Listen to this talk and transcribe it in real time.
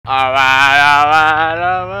Alright.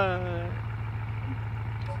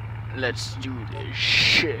 Let's do this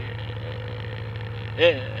shit.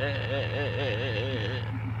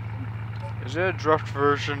 Is there a drift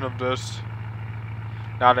version of this?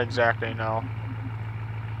 Not exactly, no.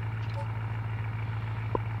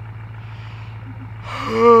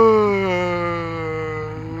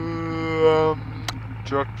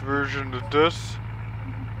 Drift version of this.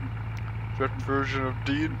 Drift version of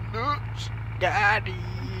D nuts. Daddy.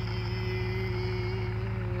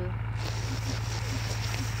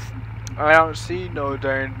 I don't see no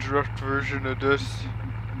dang drift version of this.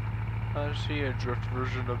 I don't see a drift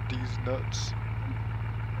version of these nuts.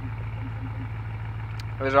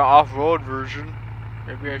 There's an off-road version.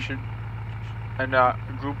 Maybe I should. And a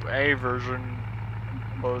Group A version.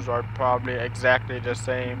 Those are probably exactly the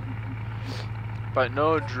same. But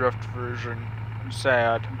no drift version.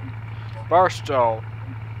 Sad. Barstow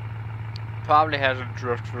probably has a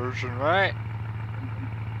drift version, right?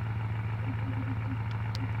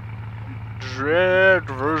 Drift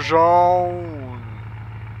version.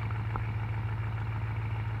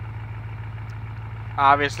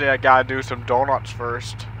 Obviously, I gotta do some donuts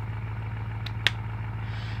first.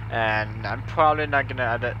 And I'm probably not gonna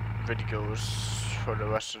edit videos for the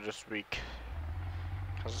rest of this week.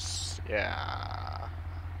 Cause, yeah,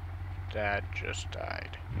 Dad just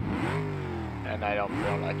died. And I don't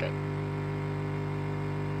feel like it.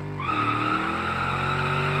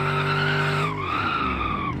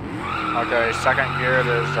 Okay, second gear it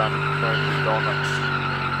is for the donuts.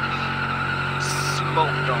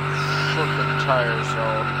 Smoked on flipping tires, so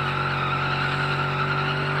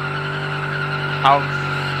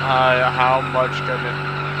how much can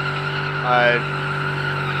I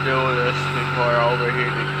do this before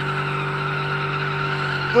overheating?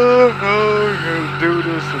 Do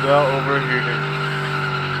this without overheating.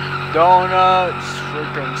 Donuts,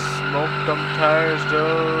 freaking smoke them tires, dude.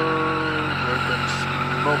 Freaking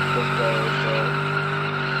smoke them tires, dude.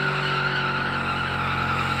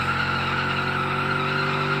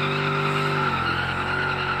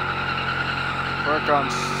 Freaking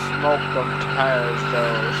smoke them tires,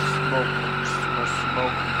 dude. Smoke them,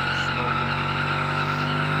 smoke them.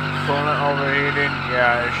 Opponent overheating?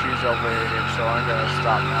 Yeah, she's overheating, so I'm gonna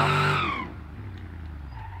stop now.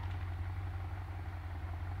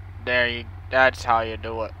 That's how you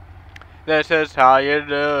do it. This is how you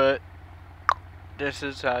do it. This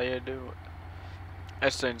is how you do it.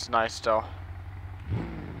 This thing's nice though.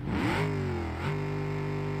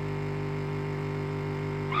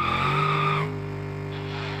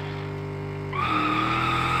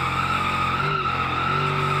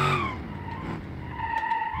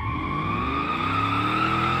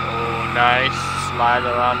 Nice slide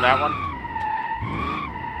around that one.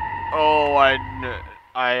 Oh,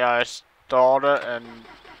 I stalled it and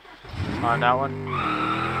on that one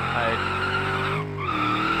I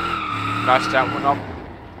messed that one up.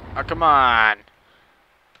 Oh, come on!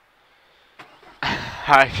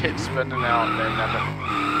 I get spinning out there, never.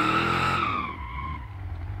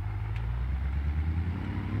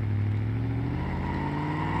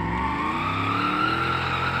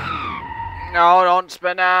 No, don't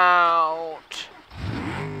spin out.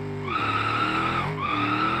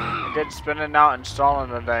 I get spinning out and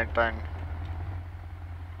stalling the dang thing.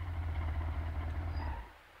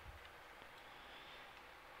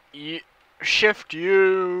 Shift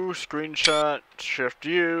U, screenshot, shift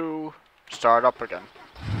U, start up again.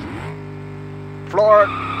 Floor it.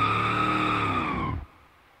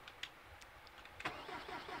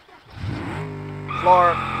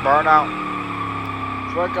 Floor it, burn out.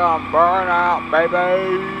 Freaking burnouts,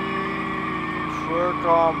 baby.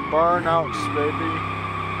 Freaking burnouts, baby.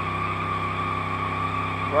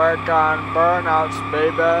 Freaking burnouts,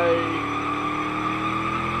 baby.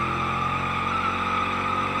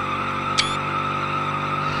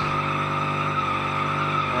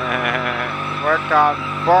 Freaking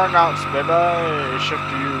burnouts, baby. Shift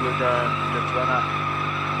to you again. Get burnout.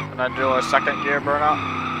 Can I do a second gear burnout?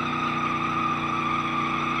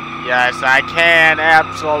 Yes, I can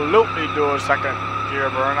absolutely do a second gear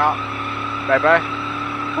burnout, baby.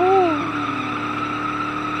 Woo.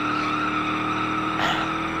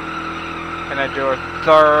 Can I do a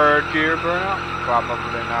third gear burnout?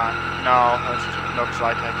 Probably not. No, it looks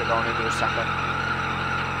like I could only do a second.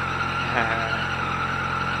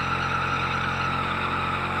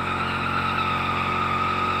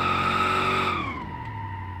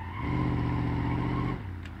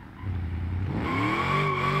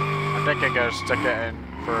 I think I gotta stick it in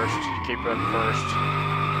first, keep it in first.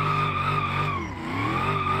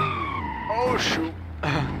 Oh shoot.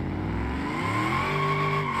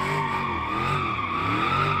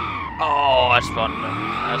 spun it.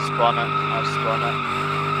 I spun it. I spun it.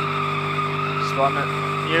 Spun it.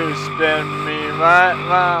 You spin me right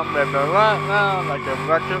round, baby, right round, like a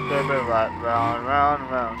record, baby, right round, round,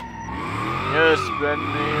 round. You spin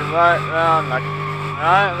me right round, like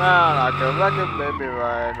a record, baby,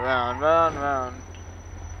 right round, round, round.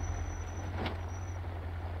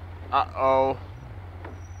 Uh-oh.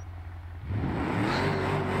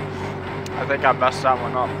 I think I messed that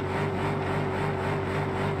one up.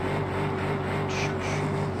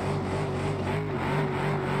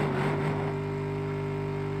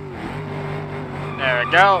 There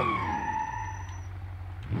we go.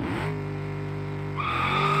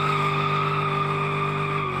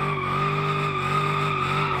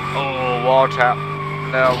 Oh, wall tap.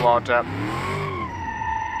 No wall tap.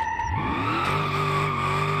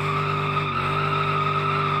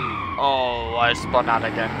 Oh, I spun out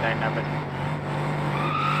again. Dang nabbit.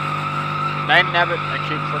 Dang nabbit. I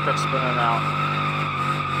keep freaking spinning out.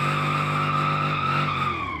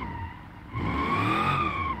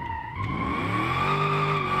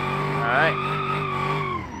 Alright.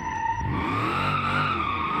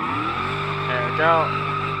 There we go.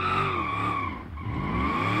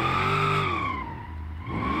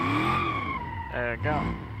 There we go.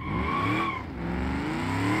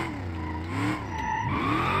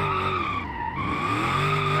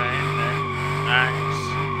 Right there. Nice.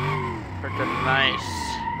 Freaking nice.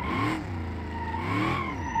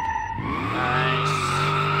 Nice.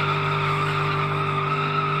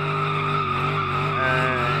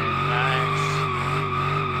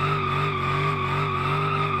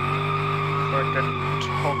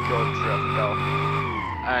 Tokyo Drift though.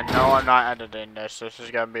 And no, I'm not editing this. This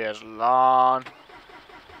is gonna be as long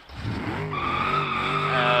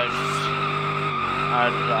as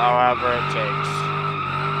however it takes.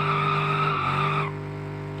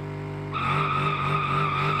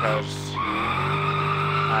 Because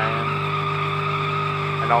I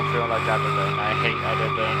don't feel like editing. I hate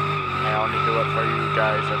editing. I only do it for you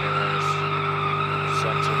guys anyways.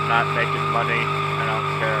 Since I'm not making money, I don't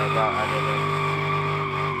care about editing.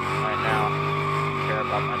 Right now, I care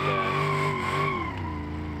about my dad.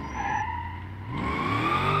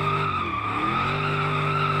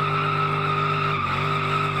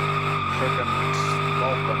 Freaking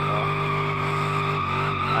smoking though.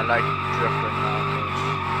 I like drifting nowadays.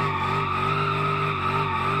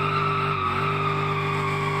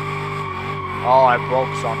 Oh, I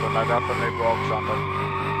broke something. I definitely broke something.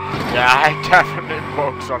 Yeah, I definitely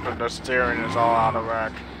broke something. The steering is all out of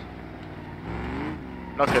whack.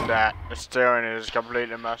 Look at that. The steering is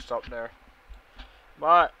completely messed up there.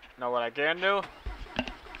 But, know what I can do?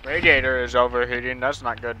 Radiator is overheating. That's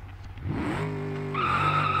not good.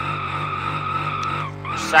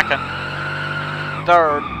 Second.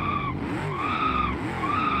 Third.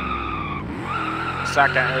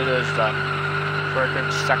 Second, it is done.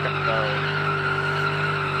 Freaking second, third.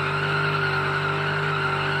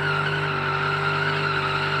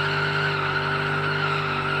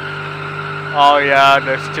 Oh yeah,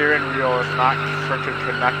 the steering wheel is not freaking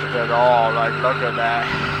connected at all. Like, look at that.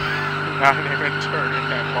 Not even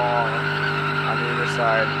turning at all on either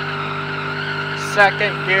side.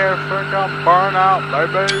 Second gear freaking burnout,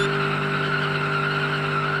 baby.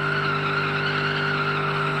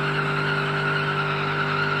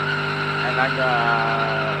 And I'm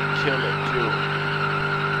gonna kill it too.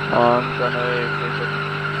 I'm gonna freaking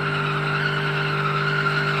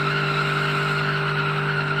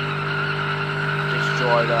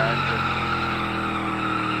destroy the engine.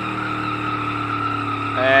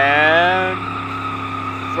 And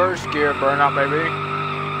first gear burnout, baby.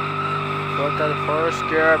 Look at the first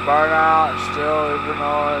gear burnout. Still, even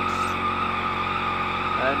though it's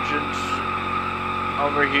engine's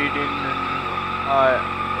overheating and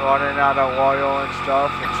running out of oil and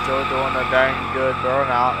stuff, it's still doing a dang good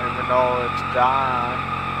burnout, even though it's dying.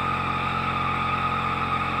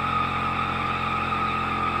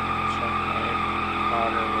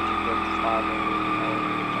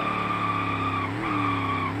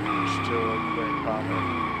 Still a great father.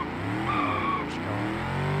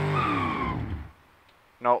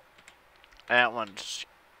 Nope. That one's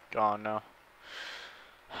gone now.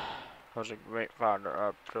 Was a great father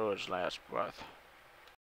up to his last breath.